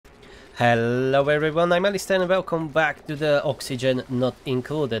Hello everyone, I'm Alistair and welcome back to the oxygen not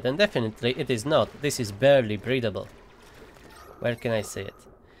included, and definitely it is not. This is barely breathable. Where can I say it?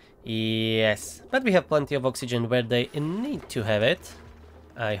 Yes, but we have plenty of oxygen where they need to have it.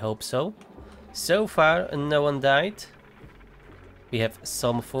 I hope so. So far no one died. We have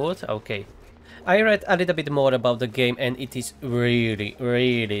some food, okay. I read a little bit more about the game and it is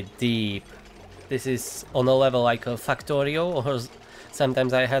really deep. This is on a level like a Factorio, or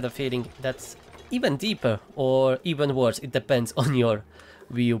sometimes I had a feeling that's even deeper or even worse. It depends on your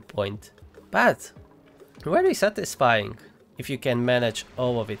viewpoint. But very satisfying if you can manage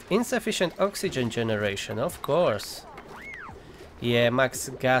all of it. Insufficient oxygen generation, of course. Yeah, max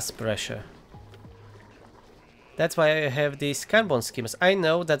gas pressure. That's why I have these carbon schemes. I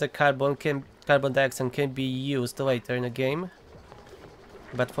know that the carbon dioxide can be used later in the game.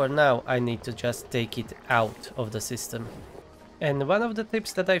 But for now, I need to just take it out of the system. And one of the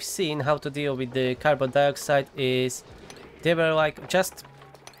tips that I've seen how to deal with the carbon dioxide is they were like, just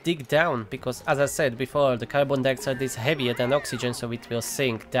dig down, because as I said before, the carbon dioxide is heavier than oxygen, so it will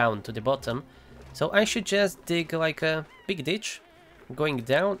sink down to the bottom. So I should just dig like a big ditch going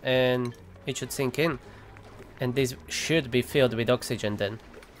down and it should sink in. And this should be filled with oxygen then.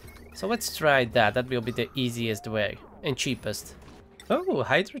 So let's try that. That will be the easiest way and cheapest. Oh,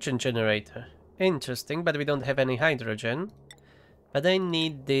 hydrogen generator. Interesting, but we don't have any hydrogen. But I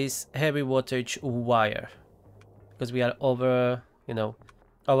need this heavy wattage wire. Because we are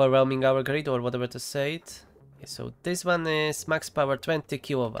overwhelming our grid, or whatever to say it. Okay, so this one is max power 20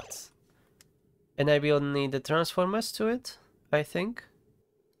 kilowatts. And I will need the transformers to it, I think.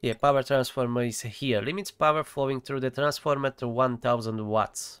 Yeah, power transformer is here. Limits power flowing through the transformer to 1000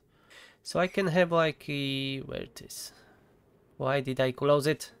 watts. So I can have like where it is. Why did I close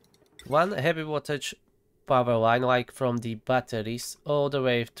it? One heavy wattage power line, like from the batteries all the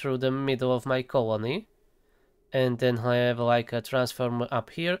way through the middle of my colony. And then I have like a transformer up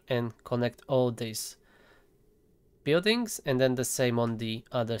here and connect all these buildings, and then the same on the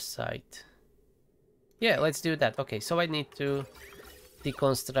other side. Yeah, let's do that. Okay, so I need to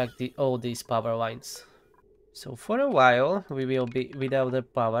deconstruct all these power lines. So for a while we will be without the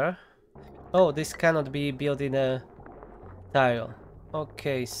power. Oh, this cannot be built in a tile.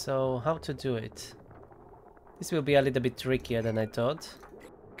 Okay, so how to do it? This will be a little bit trickier than I thought.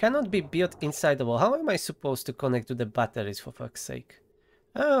 Cannot be built inside the wall. How am I supposed to connect to the batteries, for fuck's sake?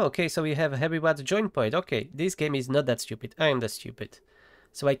 Oh, okay, so we have a heavy watt joint point. Okay, this game is not that stupid. I am the stupid.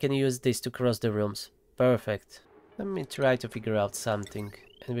 So I can use this to cross the rooms. Perfect. Let me try to figure out something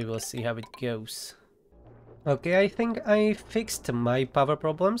and we will see how it goes. Okay, I think I fixed my power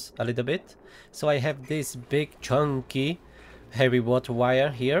problems a little bit. So I have this big chunky heavy watt wire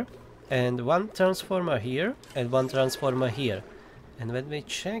here, and one transformer here, and one transformer here. And when we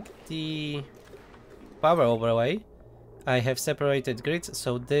check the power overlay, I have separated grids,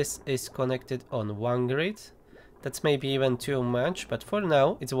 so this is connected on one grid. That's maybe even too much, but for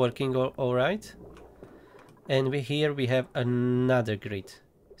now it's working alright. And here we have another grid.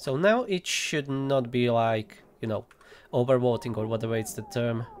 So now it should not be like, overvolting or whatever it's the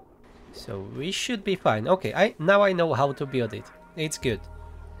term. So we should be fine. Okay, now I know how to build it. It's good.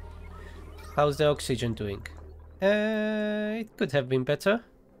 How's the oxygen doing? It could have been better.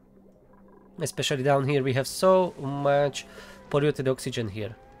 Especially down here, we have so much polluted oxygen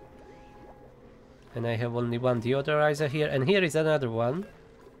here. And I have only one deodorizer here, and here is another one.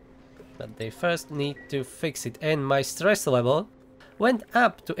 But they first need to fix it, and my stress level went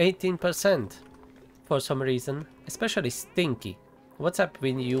up to 18% for some reason. Especially Stinky. What's up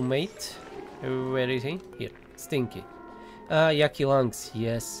with you, mate? Where is he? Here, Stinky. Yucky lungs,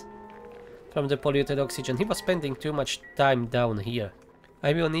 yes. From the polluted oxygen. He was spending too much time down here.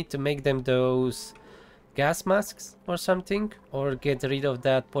 I will need to make them those gas masks or something, or get rid of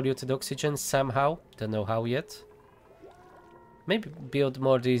that polluted oxygen somehow. Don't know how yet. Maybe build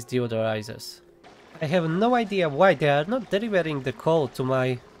more these deodorizers. I have no idea why they are not delivering the coal to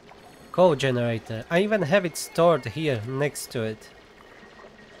my coal generator. I even have it stored here next to it.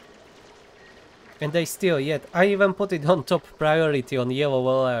 And they still yet. I even put it on top priority on yellow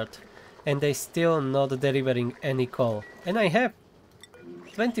alert. And they still not delivering any coal. And I have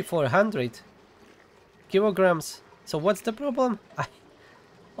 2400 kilograms. So what's the problem?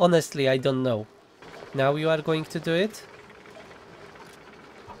 Honestly, I don't know. Now you are going to do it?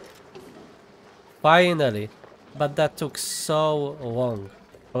 Finally. But that took so long.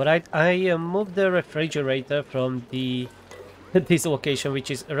 Alright, I moved the refrigerator from this location, which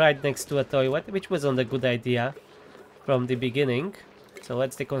is right next to a toilet, which wasn't a good idea from the beginning. So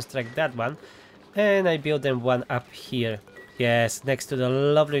let's deconstruct that one. And I built them one up here. Yes, next to the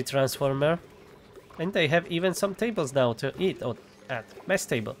lovely transformer. And they have even some tables now to eat at. Mess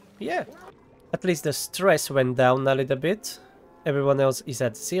table. Yeah. At least the stress went down a little bit. Everyone else is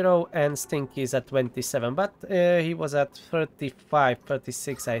at 0 and Stinky is at 27. But he was at 35,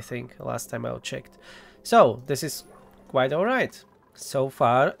 36 I think last time I checked. So this is quite alright. So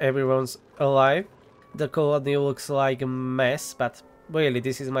far everyone's alive. The colony looks like a mess, but really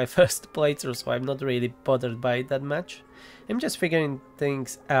this is my first playthrough, so I'm not really bothered by it that much. I'm just figuring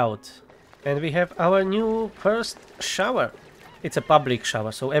things out. And we have our new first shower. It's a public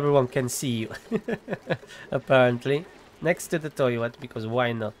shower, so everyone can see you. Apparently. Next to the toilet, because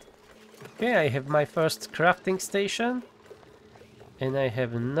why not? Okay, I have my first crafting station. And I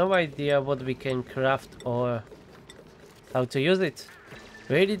have no idea what we can craft or how to use it.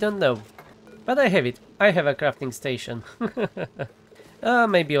 Really don't know. But I have it. I have a crafting station.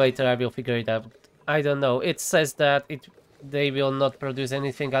 Maybe later I will figure it out. I don't know. It says that they will not produce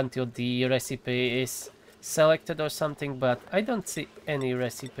anything until the recipe is selected or something, but I don't see any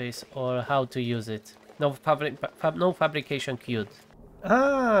recipes or how to use it. No fabrication queued.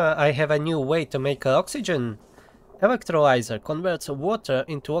 Ah, I have a new way to make oxygen. Electrolyzer converts water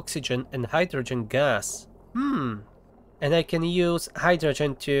into oxygen and hydrogen gas. And I can use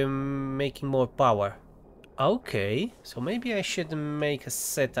hydrogen to making more power. Okay, so maybe I should make a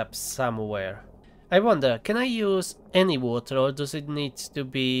setup somewhere. I wonder, can I use any water or does it need to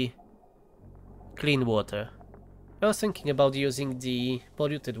be clean water? I was thinking about using the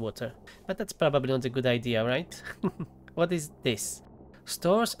polluted water, but that's probably not a good idea, right? What is this?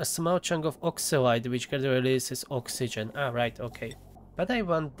 Stores a small chunk of oxide which releases oxygen. Ah, right, okay. But I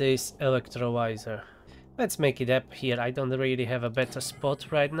want this electrolyzer. Let's make it up here. I don't really have a better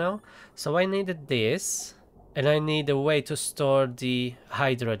spot right now. So I needed this, and I need a way to store the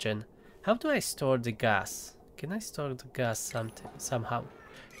hydrogen. How do I store the gas? Can I store the gas somehow?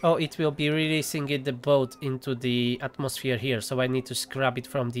 Oh, it will be releasing it the boat into the atmosphere here, so I need to scrub it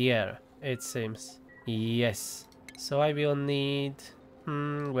from the air, it seems. Yes. So I will need...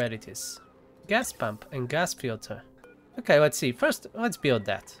 where it is? Gas pump and gas filter. Okay, let's see. First, let's build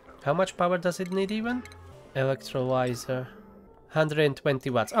that. How much power does it need even? Electrolyzer. 120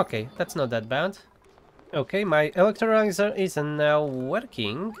 watts. Okay, that's not that bad. Okay, my electrolyzer is now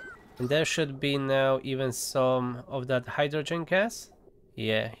working. And there should be now even some of that hydrogen gas.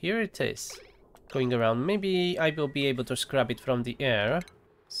 Yeah, here it is. Going around. Maybe I will be able to scrub it from the air.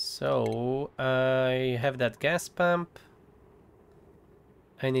 So, I have that gas pump.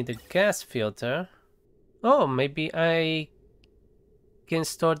 I need a gas filter. Oh, maybe I can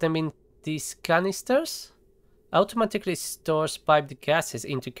store them in these canisters? Automatically stores piped gases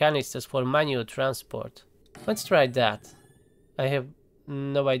into canisters for manual transport. Let's try that. I have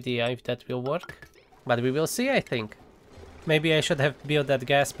no idea if that will work, but we will see, I think. Maybe I should have built that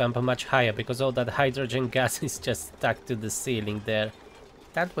gas pump much higher, because all that hydrogen gas is just stuck to the ceiling there.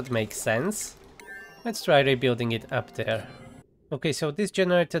 That would make sense. Let's try rebuilding it up there. Okay, so this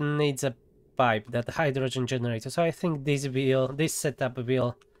generator needs a pipe, that hydrogen generator, so I think this setup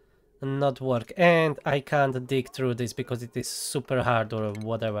will not work, and I can't dig through this because it is super hard or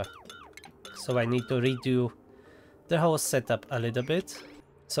whatever. So I need to redo the whole setup a little bit.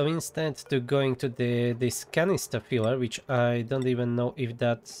 So instead to going to this canister filler, which I don't even know if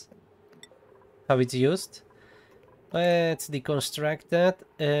that's how it's used. Let's deconstruct that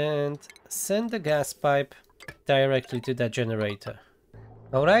and send the gas pipe directly to the generator.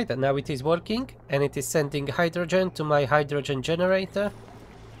 Alright, now it is working and it is sending hydrogen to my hydrogen generator,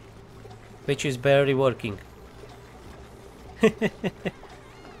 which is barely working.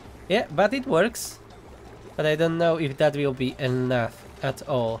 Yeah, but it works. But I don't know if that will be enough at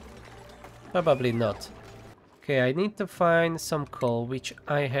all. Probably not. Okay, I need to find some coal, which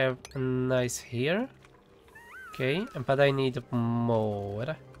I have nice here. Okay, but I need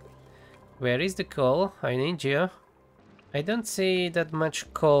more. Where is the coal? I need you. I don't see that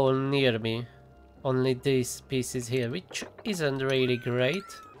much coal near me. Only these pieces here, which isn't really great.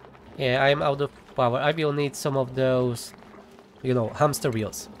 Yeah, I'm out of power. I will need some of those, you know, hamster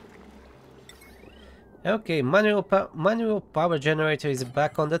wheels. Okay, manual power generator is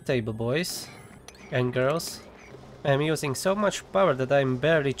back on the table, boys and girls. I'm using so much power that I'm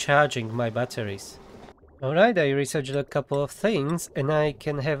barely charging my batteries. Alright, I researched a couple of things and I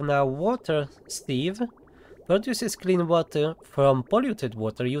can have now water sieve produces clean water from polluted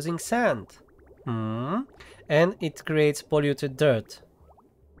water using sand. And it creates polluted dirt.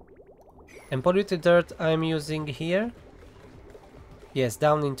 And polluted dirt I'm using here. Yes,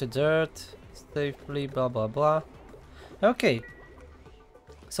 down into dirt. Safely, blah blah blah. Okay.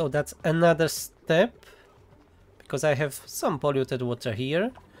 So that's another step. because I have some polluted water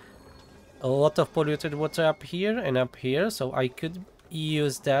here, a lot of polluted water up here and up here, so I could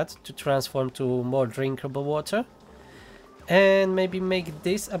use that to transform to more drinkable water. And maybe make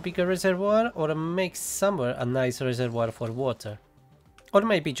this a bigger reservoir, or make somewhere a nice reservoir for water. Or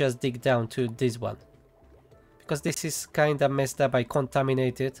maybe just dig down to this one. Because this is kinda messed up, I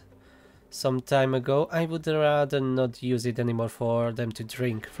contaminated some time ago. I would rather not use it anymore for them to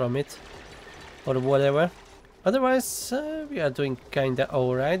drink from it. Or whatever. Otherwise, we are doing kinda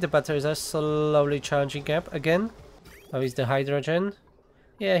alright. The batteries are slowly charging up again. How is the hydrogen?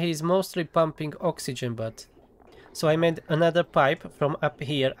 Yeah, he's mostly pumping oxygen, but... So I made another pipe from up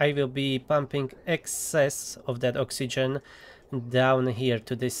here. I will be pumping excess of that oxygen down here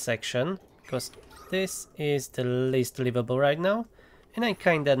to this section, because this is the least livable right now, and I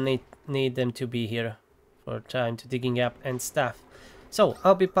kinda need them to be here for time to digging up and stuff. So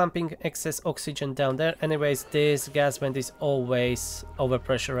I'll be pumping excess oxygen down there. Anyways, this gas vent is always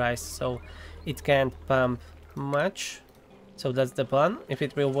overpressurized, so it can't pump much. So that's the plan. If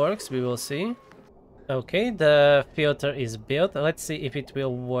it will work, we will see. Okay, the filter is built. Let's see if it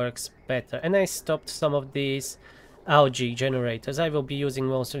will work better. And I stopped some of these algae generators. I will be using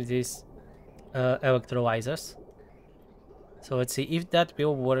mostly these electrolyzers. So let's see if that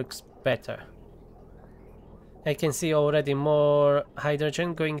will work better. I can see already more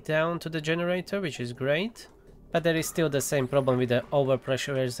hydrogen going down to the generator, which is great. But there is still the same problem with the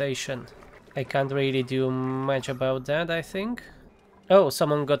overpressurization. I can't really do much about that, I think. Oh,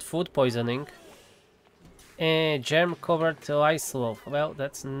 someone got food poisoning. Germ covered lice loaf. Well,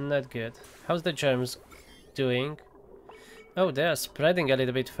 that's not good. How's the germs doing? Oh, they are spreading a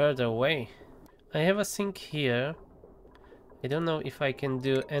little bit further away. I have a sink here. I don't know if I can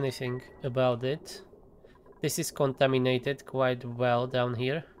do anything about it. This is contaminated quite well down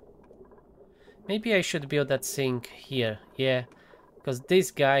here. Maybe I should build that sink here. Yeah, because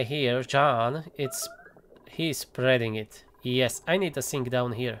this guy here, John, he's spreading it. Yes, I need a sink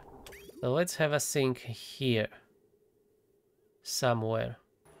down here. So let's have a sink here. Somewhere.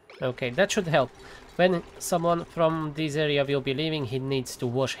 Okay, that should help. When someone from this area will be leaving, he needs to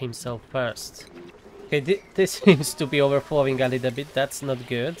wash himself first. Okay, this seems to be overflowing a little bit. That's not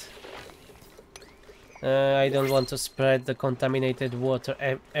good. I don't want to spread the contaminated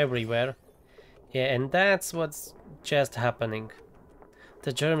water everywhere. Yeah, and that's what's just happening.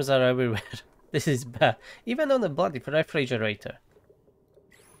 The germs are everywhere. This is bad. Even on the bloody refrigerator.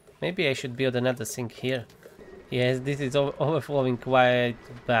 Maybe I should build another sink here. Yes, this is overflowing quite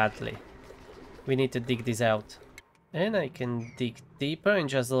badly. We need to dig this out. And I can dig deeper and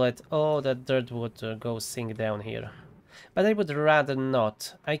just let all that dirt water go sink down here. But I would rather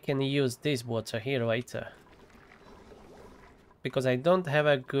not. I can use this water here later. Because I don't have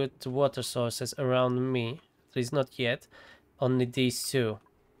a good water sources around me. At least not yet. Only these two.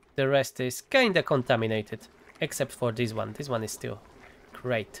 The rest is kinda contaminated. Except for this one. This one is still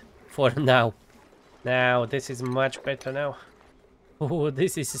great. For now. Now, this is much better now. Oh,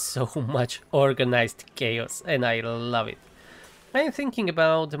 this is so much organized chaos, and I love it. I'm thinking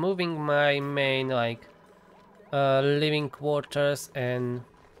about moving my main, like, living quarters and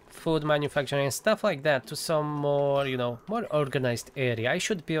food manufacturing and stuff like that to some more, you know, more organized area. I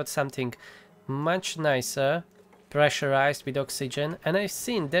should build something much nicer, pressurized with oxygen, and I've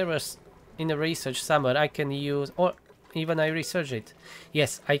seen there was, in the research somewhere, I can use, or even I researched it.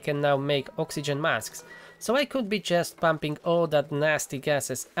 Yes, I can now make oxygen masks. So I could be just pumping all that nasty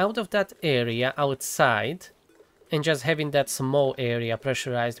gases out of that area outside and just having that small area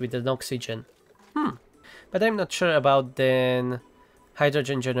pressurized with an oxygen. But I'm not sure about the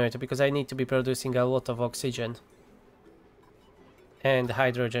hydrogen generator because I need to be producing a lot of oxygen and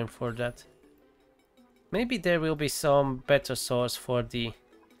hydrogen for that. Maybe there will be some better source for the,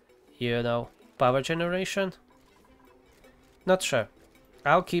 you know, power generation. Not sure.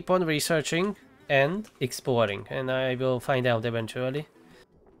 I'll keep on researching and exploring, and I will find out eventually.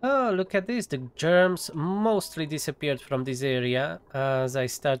 Oh, look at this. The germs mostly disappeared from this area as I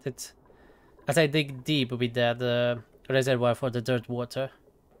dig deep with that reservoir for the dirt water.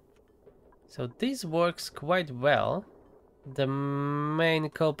 So this works quite well. The main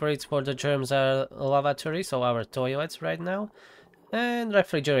culprits for the germs are lavatory, so our toilets right now, and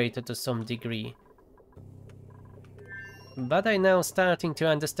refrigerator to some degree. But I'm now starting to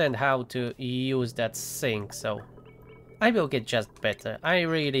understand how to use that sink, so I will get just better. I'm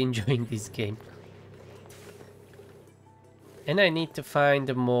really enjoying this game. And I need to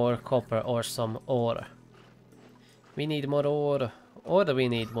find more copper or some ore. We need more ore. Or we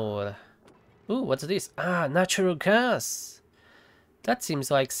need more. Ooh, what's this? Ah, natural gas! That seems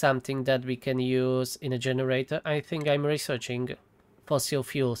like something that we can use in a generator. I think I'm researching fossil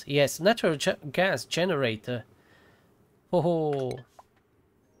fuels. Yes, natural gas generator. Oh,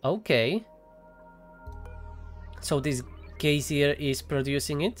 okay. So this geyser is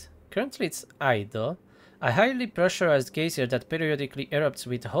producing it. Currently it's idle. A highly pressurized geyser that periodically erupts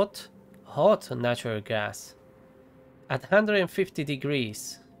with hot natural gas. At 150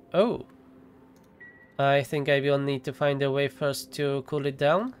 degrees. Oh. I think I will need to find a way first to cool it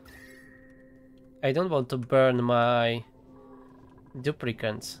down. I don't want to burn my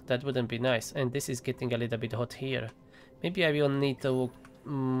duplicants. That wouldn't be nice. And this is getting a little bit hot here. Maybe I will need to look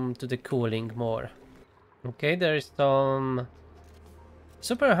to the cooling more. Okay, there is some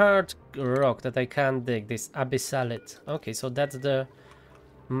super hard rock that I can't dig. This abyssalite. Okay, so that's the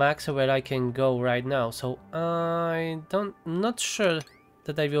max where I can go right now. So not sure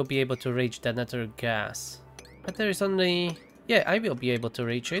that I will be able to reach that natural gas. But there is only... Yeah, I will be able to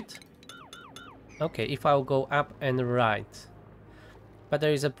reach it. Okay, if I'll go up and right. But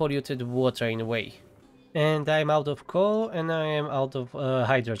there is a polluted water in the way. And I'm out of coal and I am out of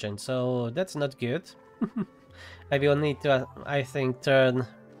hydrogen, so that's not good. I will need to, I think, turn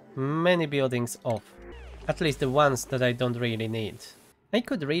many buildings off. At least the ones that I don't really need. I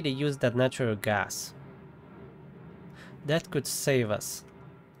could really use that natural gas. That could save us.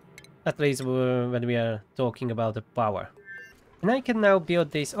 At least when we are talking about the power. And I can now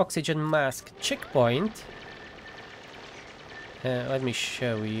build this oxygen mask checkpoint. Let me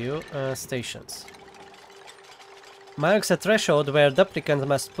show you. Stations. Marks a threshold where duplicant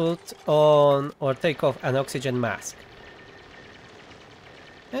must put on or take off an oxygen mask.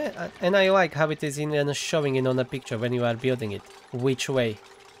 And I like how it is showing it on a picture when you are building it. Which way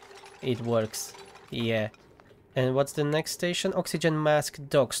it works. Yeah. And what's the next station? Oxygen mask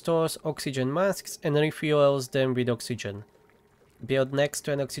dock stores oxygen masks and refuels them with oxygen. Build next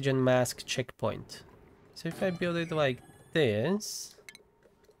to an oxygen mask checkpoint. So if I build it like this,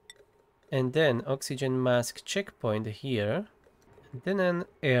 and then oxygen mask checkpoint here, and then an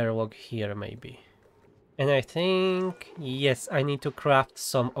airlock here maybe. And I think, yes, I need to craft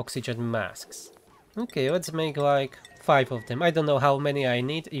some oxygen masks. Okay, let's make like 5 of them. I don't know how many I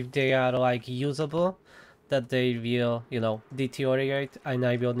need, if they are like usable, that they will, you know, deteriorate and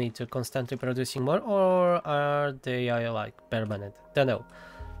I will need to constantly producing more, or are they like permanent? Don't know.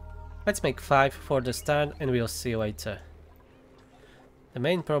 Let's make 5 for the start and we'll see later. The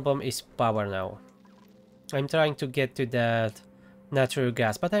main problem is power now. I'm trying to get to that natural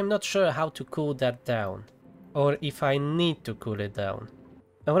gas, but I'm not sure how to cool that down. Or if I need to cool it down.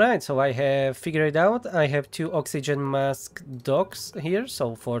 Alright, so I have figured it out. I have 2 oxygen mask docks here,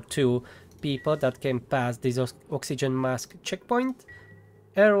 so for 2 people that can pass this oxygen mask checkpoint.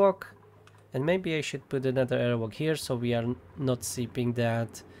 Airlock. And maybe I should put another airlock here so we are not sipping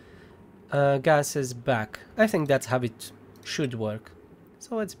that gases back. I think that's how it should work.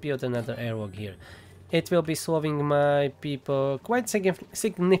 So let's build another airlock here. It will be slowing my people quite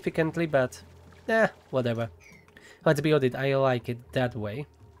significantly, but whatever. Let's build it. I like it that way.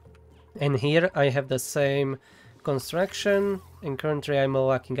 And here I have the same construction, and currently I'm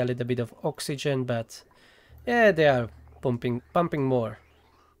lacking a little bit of oxygen, but yeah, they are pumping more.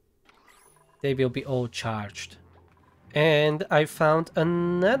 They will be all charged. And I found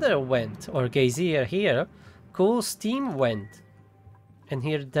another vent or geyser here. Cool steam vent. And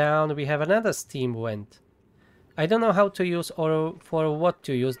here down we have another steam vent. I don't know how to use or for what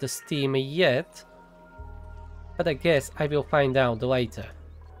to use the steam yet, but I guess I will find out later.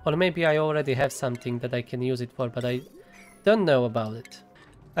 Or maybe I already have something that I can use it for, but I don't know about it.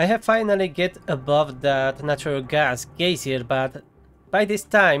 I have finally get above that natural gas geyser, but by this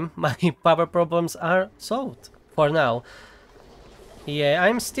time my power problems are solved for now. Yeah,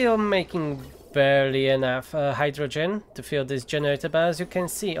 I'm still making barely enough hydrogen to fill this generator, but as you can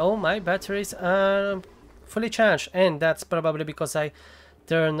see, all my batteries are fully charged, and that's probably because I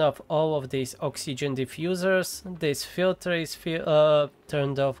turned off all of these oxygen diffusers. This filter is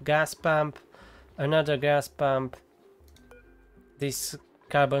turned off, gas pump, another gas pump. This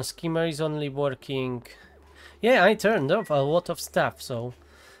carbon skimmer is only working. Yeah, I turned off a lot of stuff, so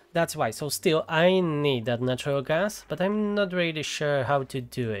that's why. So still I need that natural gas, but I'm not really sure how to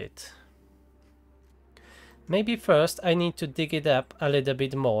do it. Maybe first I need to dig it up a little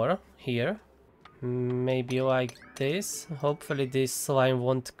bit more here. Maybe like this. Hopefully this slime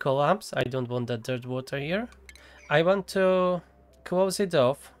won't collapse. I don't want that dirt water here. I want to close it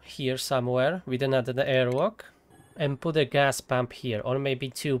off here somewhere with another airlock and put a gas pump here, or maybe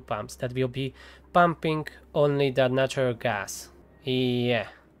 2 pumps that will be pumping only that natural gas. Yeah.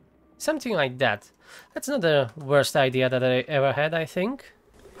 Something like that. That's not the worst idea that I ever had, I think.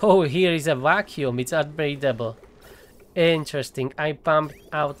 Oh, here is a vacuum. It's upgradable. Interesting. I pumped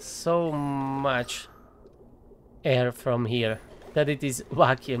out so much air from here that it is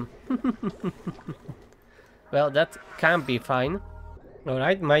vacuum. Well, that can be fine.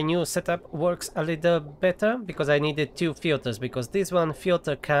 Alright, my new setup works a little better because I needed 2 filters, because this one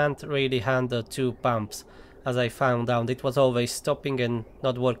filter can't really handle 2 pumps. As I found out, it was always stopping and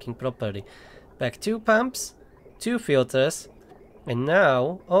not working properly. Back 2 pumps, 2 filters, and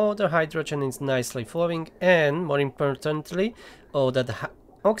now all the hydrogen is nicely flowing, and more importantly, all that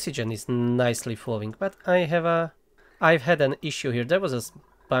oxygen is nicely flowing. But I've had an issue here. There was a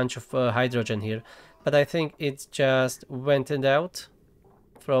bunch of hydrogen here, but I think it just vented out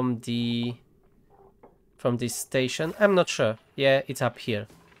from this station. I'm not sure. Yeah, it's up here.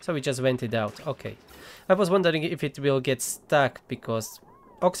 So we just vented out. Okay. I was wondering if it will get stuck because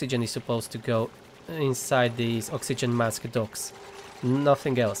oxygen is supposed to go inside these oxygen mask docks.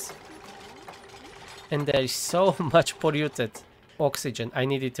 Nothing else. And there is so much polluted oxygen. I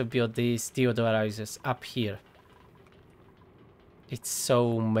needed to build these deodorizers up here. It's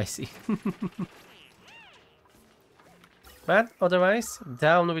so messy. But otherwise,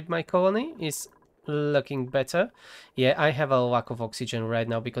 down with my colony is looking better. Yeah, I have a lack of oxygen right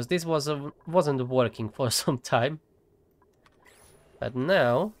now because this wasn't working for some time. But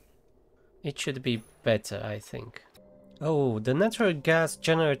now it should be better, I think. Oh, the natural gas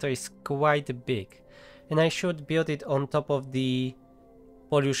generator is quite big, and I should build it on top of the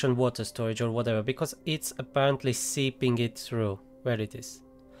pollution water storage or whatever, because it's apparently seeping it through. Where it is.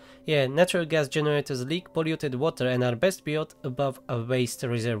 Yeah, natural gas generators leak polluted water and are best built above a waste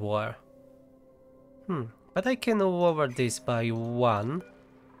reservoir. But I can lower this by 1,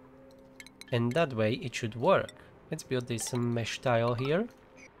 and that way it should work. Let's build this mesh tile here,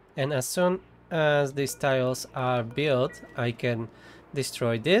 and as soon as these tiles are built, I can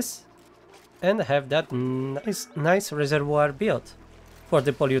destroy this and have that nice reservoir built for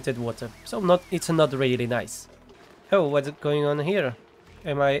the polluted water. So it's not really nice. Oh, what's going on here?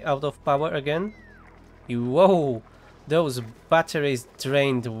 Am I out of power again? Whoa! Those batteries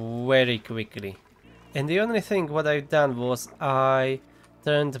drained very quickly. And the only thing what I've done was I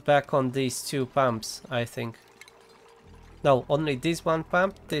turned back on these 2 pumps, I think. No, only this one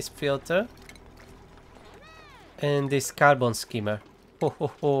pump, this filter, and this carbon skimmer.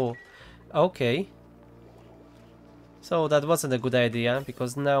 Ho. Okay. So that wasn't a good idea,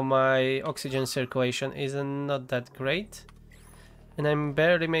 because now my oxygen circulation is not that great. And I'm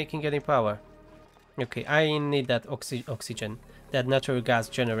barely making any power. Okay, I need that oxygen, that natural gas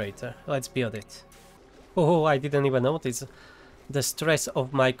generator. Let's build it. Oh, I didn't even notice. The stress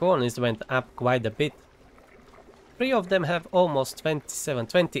of my colonies went up quite a bit. 3 of them have almost 27,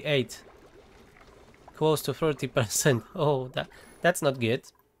 28. Close to 30%. Oh, that's not good.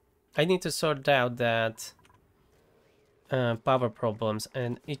 I need to sort out that power problems,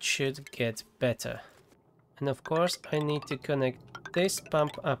 and it should get better. And of course I need to connect this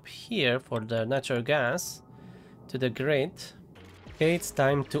pump up here for the natural gas to the grid. Okay, it's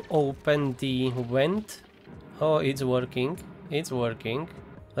time to open the vent. Oh, it's working. It's working.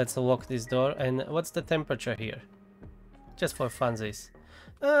 Let's lock this door. And what's the temperature here? Just for funsies.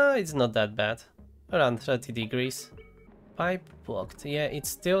 It's not that bad. Around 30 degrees. Pipe blocked. Yeah, it's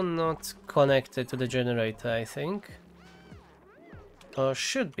still not connected to the generator, I think. Or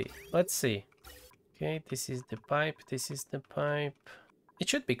should be. Let's see. Okay, this is the pipe, this is the pipe. It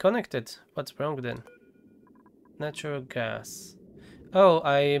should be connected. What's wrong then? Natural gas. Oh,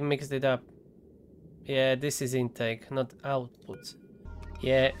 I mixed it up. Yeah, this is intake, not output.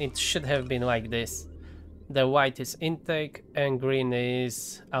 Yeah, it should have been like this. The white is intake and green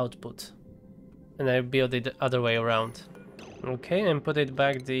is output. And I built it the other way around. Okay, and put it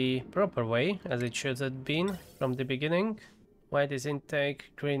back the proper way, as it should have been from the beginning. White is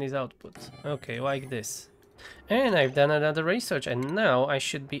intake, green is output. Okay, like this. And I've done another research, and now I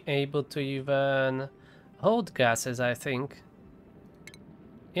should be able to even hold gases, I think.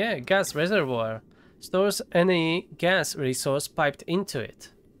 Yeah, gas reservoir. Stores any gas resource piped into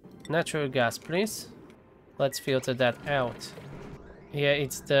it. Natural gas, please. Let's filter that out. Yeah,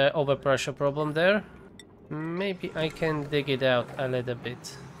 it's the overpressure problem there. Maybe I can dig it out a little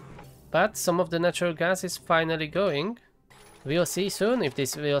bit. But some of the natural gas is finally going. We'll see soon if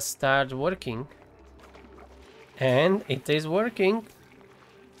this will start working. And it is working.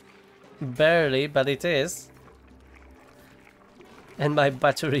 Barely, but it is. And my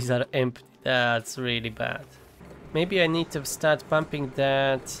batteries are empty. That's really bad. Maybe I need to start pumping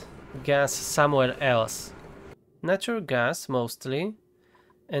that gas somewhere else. Natural gas mostly.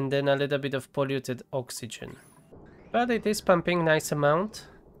 and then a little bit of polluted oxygen. But it is pumping nice amount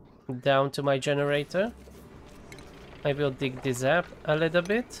down to my generator. I will dig this up a little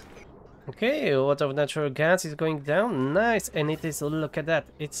bit. Okay, a lot of natural gas is going down. Nice, and it is, look at that,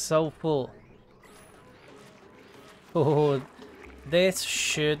 it's so full. Oh, this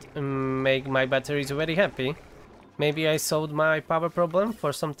should make my batteries very happy. Maybe I solved my power problem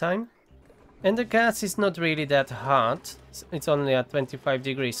for some time. And the gas is not really that hot. It's only at 25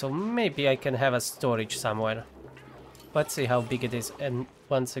 degrees, so maybe I can have a storage somewhere. Let's see how big it is. And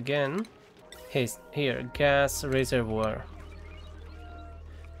once again, here, gas reservoir.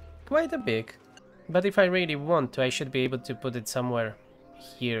 Quite a big. But if I really want to, I should be able to put it somewhere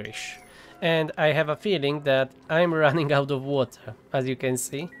here-ish. And I have a feeling that I'm running out of water, as you can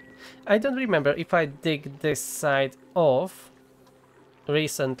see. I don't remember if I dig this side off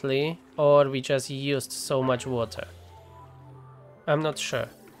recently or we just used so much water. I'm not sure.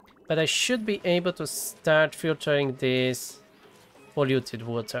 But I should be able to start filtering this polluted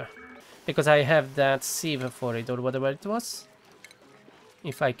water. Because I have that sieve for it, or whatever it was.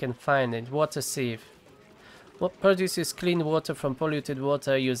 If I can find it. Water sieve. What produces clean water from polluted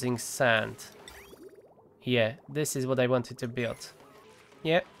water using sand. Yeah, this is what I wanted to build.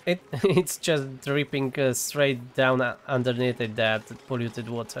 Yeah, it's just dripping straight down underneath it, that polluted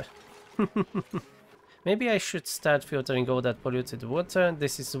water. Maybe I should start filtering all that polluted water.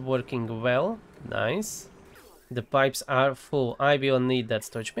 This is working well. Nice. The pipes are full. I will need that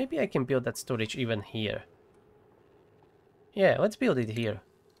storage. Maybe I can build that storage even here. Yeah, let's build it here.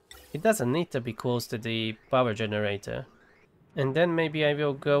 It doesn't need to be close to the power generator. And then maybe I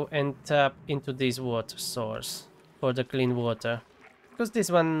will go and tap into this water source for the clean water. Because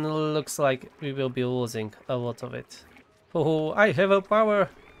this one looks like we will be losing a lot of it. Oh, I have a power!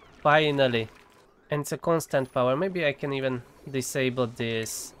 Finally! And it's a constant power. Maybe I can even disable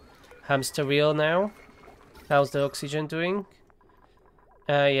this hamster wheel now. How's the oxygen doing?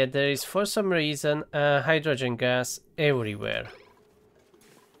 Yeah, there is for some reason hydrogen gas everywhere.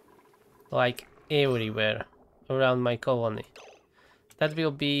 Like everywhere around my colony. That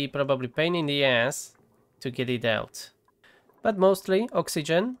will be probably pain in the ass to get it out. But mostly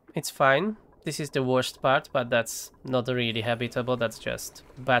oxygen, it's fine. This is the worst part, but that's not really habitable, that's just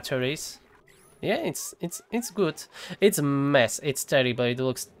batteries. Yeah, it's good. It's a mess, it's terrible, it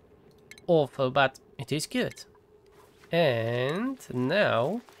looks awful, but it is good. And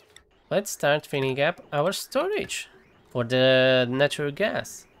now let's start filling up our storage for the natural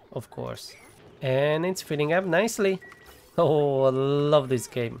gas, of course. And it's filling up nicely. Oh, I love this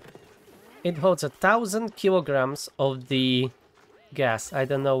game. It holds 1,000 kilograms of the gas. I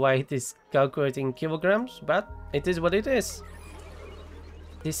don't know why it is calculating kilograms, but it is what it is.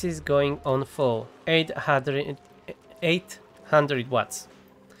 This is going on full. 800 watts.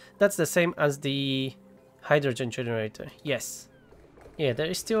 That's the same as the hydrogen generator. Yes. Yeah, there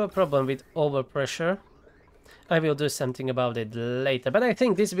is still a problem with overpressure. I will do something about it later. But I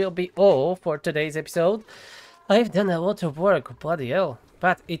think this will be all for today's episode. I've done a lot of work, bloody hell.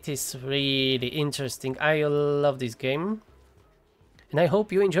 But it is really interesting. I love this game. And I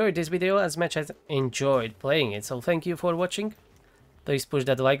hope you enjoyed this video as much as I enjoyed playing it. So thank you for watching. Please push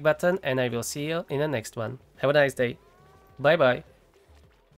that like button and I will see you in the next one. Have a nice day. Bye bye.